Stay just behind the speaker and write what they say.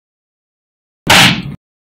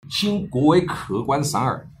请各位客官上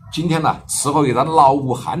儿，今天呢，伺候一个老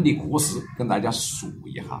武汉的故事，跟大家说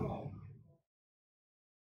一下。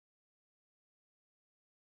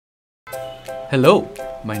Hello,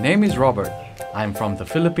 my name is Robert. I'm from the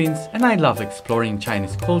Philippines and I love exploring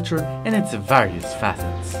Chinese culture and its various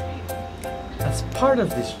facets. As part of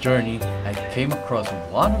this journey, I came across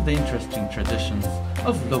one of the interesting traditions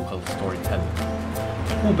of local storytelling,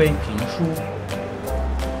 Hubei Pingshu.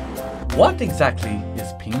 What exactly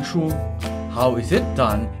is Pingshu? How is it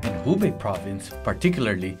done in Hubei province,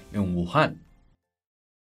 particularly in Wuhan?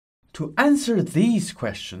 To answer these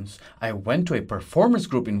questions, I went to a performers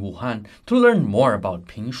group in Wuhan to learn more about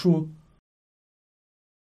Pingshu.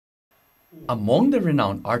 Among the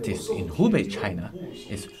renowned artists in Hubei, China,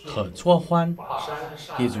 is He Cuohuan.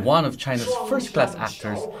 He is one of China's first-class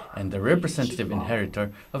actors and the representative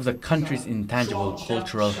inheritor of the country's intangible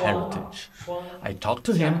cultural heritage. I talked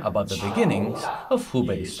to him about the beginnings of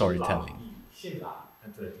Hubei storytelling.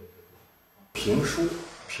 评书、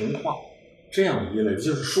评话这样一类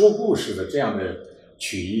就是说故事的这样的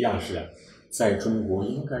曲艺样式啊，在中国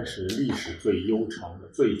应该是历史最悠长的、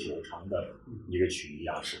最久长的一个曲艺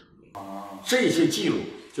样式。这些记录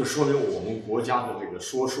就说明我们国家的这个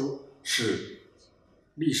说书是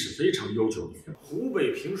历史非常悠久的。湖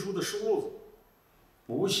北评书的书子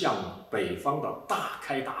不像北方的大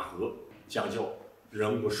开大合，讲究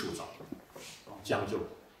人物塑造，讲究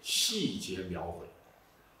细节描绘，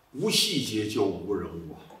无细节就无人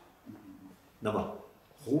物啊。那么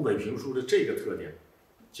湖北评书的这个特点，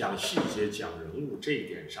讲细节、讲人物这一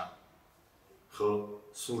点上，和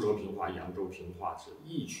苏州评话、扬州评话是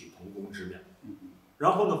异曲同工之妙。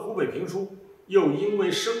然后呢，湖北评书又因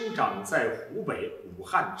为生长在湖北武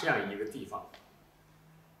汉这样一个地方，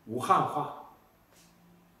武汉话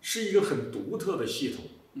是一个很独特的系统，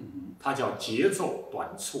它叫节奏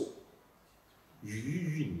短促，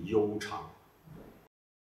余韵悠长。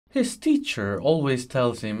His teacher always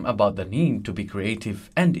tells him about the need to be creative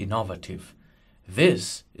and innovative.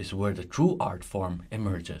 This is where the true art form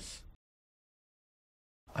emerges.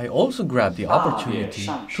 I also grabbed the opportunity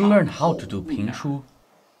to learn how to do Pingshu.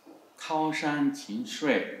 高山晴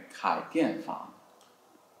水开遍法，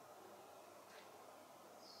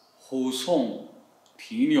虎送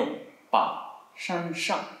皮扭把山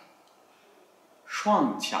上，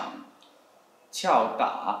双枪敲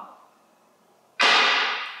打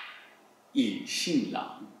一信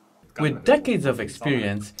郎。 With decades of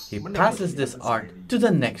experience, he passes this art to the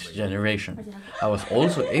next generation. I was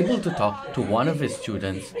also able to talk to one of his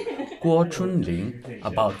students, Guo Chunling,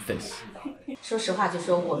 about this. 说实话，就是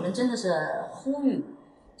说我们真的是呼吁，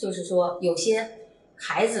就是说有些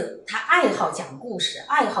孩子他爱好讲故事，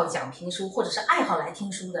爱好讲评书，或者是爱好来听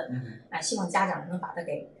书的，希望家长能把他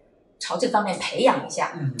给朝这方面培养一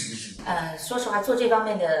下。说实话，做这方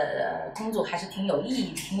面的工作还是挺有意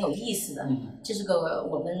义、挺有意思的。这是个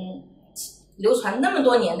我们流传那么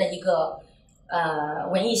多年的一个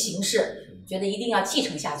文艺形式，觉得一定要继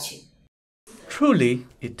承下去。 Truly,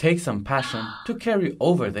 it takes some passion to carry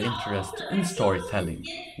over the interest in storytelling,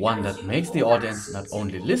 one that makes the audience not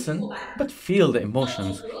only listen, but feel the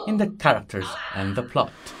emotions in the characters and the plot.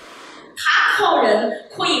 他靠人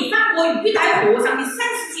可以翻过玉带河上的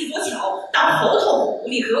30几座桥，到后头湖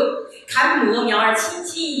里去看莫苗儿亲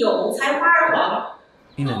戚油菜花儿黄。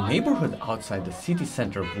 In a neighborhood outside the city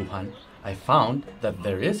center of Wuhan, I found that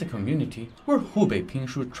there is a community where Hubei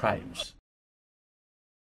Pingshu thrives.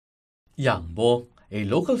 Yang Bo, a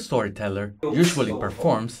local storyteller, usually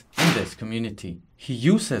performs in this community. He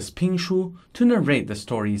uses Pingshu to narrate the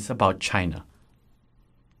stories about China.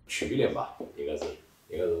 去年吧，应该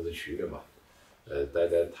是去年吧，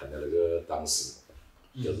在谈的那个当时，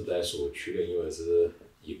就是在说去年因为是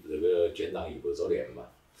这个建党100周年嘛，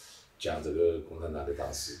讲这个共产党的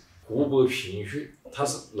当时，湖北评书它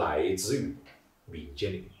是来自于民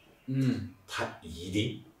间的，它一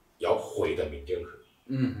定要回到民间去，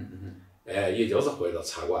也就是回到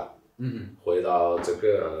茶馆，回到这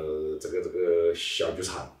个小剧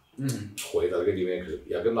场，回到那个里面去，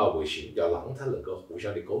要跟老百姓，要让他能够互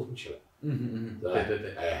相的沟通起来，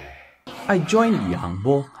对，I joined Yang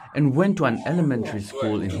Bo and went to an elementary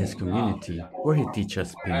school in his community where he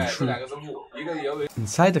teaches Pingshu.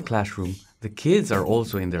 Inside the classroom, the kids are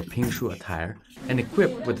also in their Pingshu attire and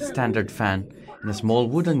equipped with a standard fan and a small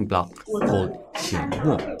wooden block called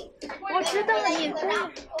Xianmo.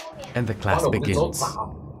 And the class begins.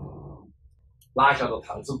 哪晓得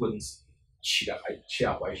汤匙棍子起来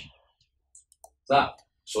坏心，是吧？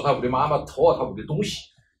说他屋里妈妈偷了他屋里东西，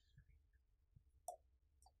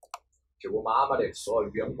结果妈妈呢说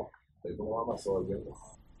冤枉，对我妈妈说冤枉。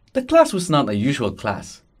The class was not a usual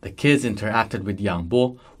class. The kids interacted with Yang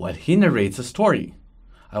Bo while he narrates a story.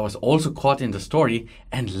 I was also caught in the story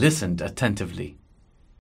and listened attentively.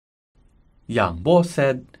 Yang Bo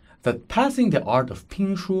said that passing the art of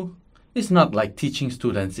Pingshu is not like teaching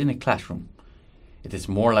students in a classroom. It is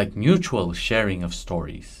more like mutual sharing of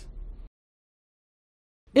stories.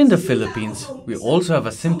 In the Philippines, we also have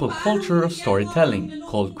a simple culture of storytelling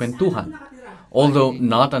called kwentuhan. Although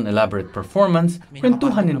not an elaborate performance,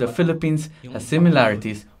 kwentuhan in the Philippines has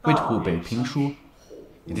similarities with Hubei Pingshu.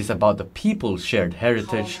 It is about the people's shared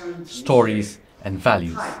heritage, stories, and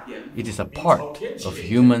values. It is a part of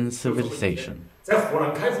human civilization. 在火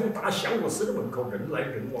浪开封大相国寺的门口，人来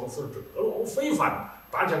人往，是热闹非凡。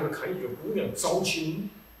大家都看一个姑娘招亲。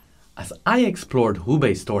 As I explored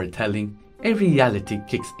Hubei storytelling, a reality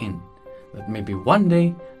kicks in. That maybe one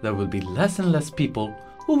day there will be less and less people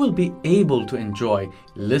who will be able to enjoy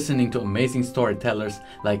listening to amazing storytellers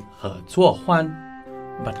like He Zuohuan,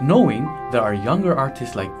 but knowing there are younger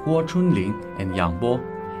artists like Guo Chunling and Yang Bo,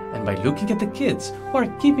 and by looking at the kids who are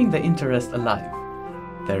keeping the interest alive,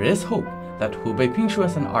 there is hope that Hubei Pingshu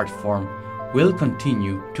as an art form will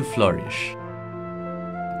continue to flourish.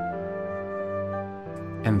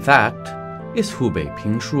 And that is Hubei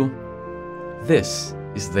Pingshu. This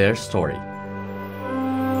is their story.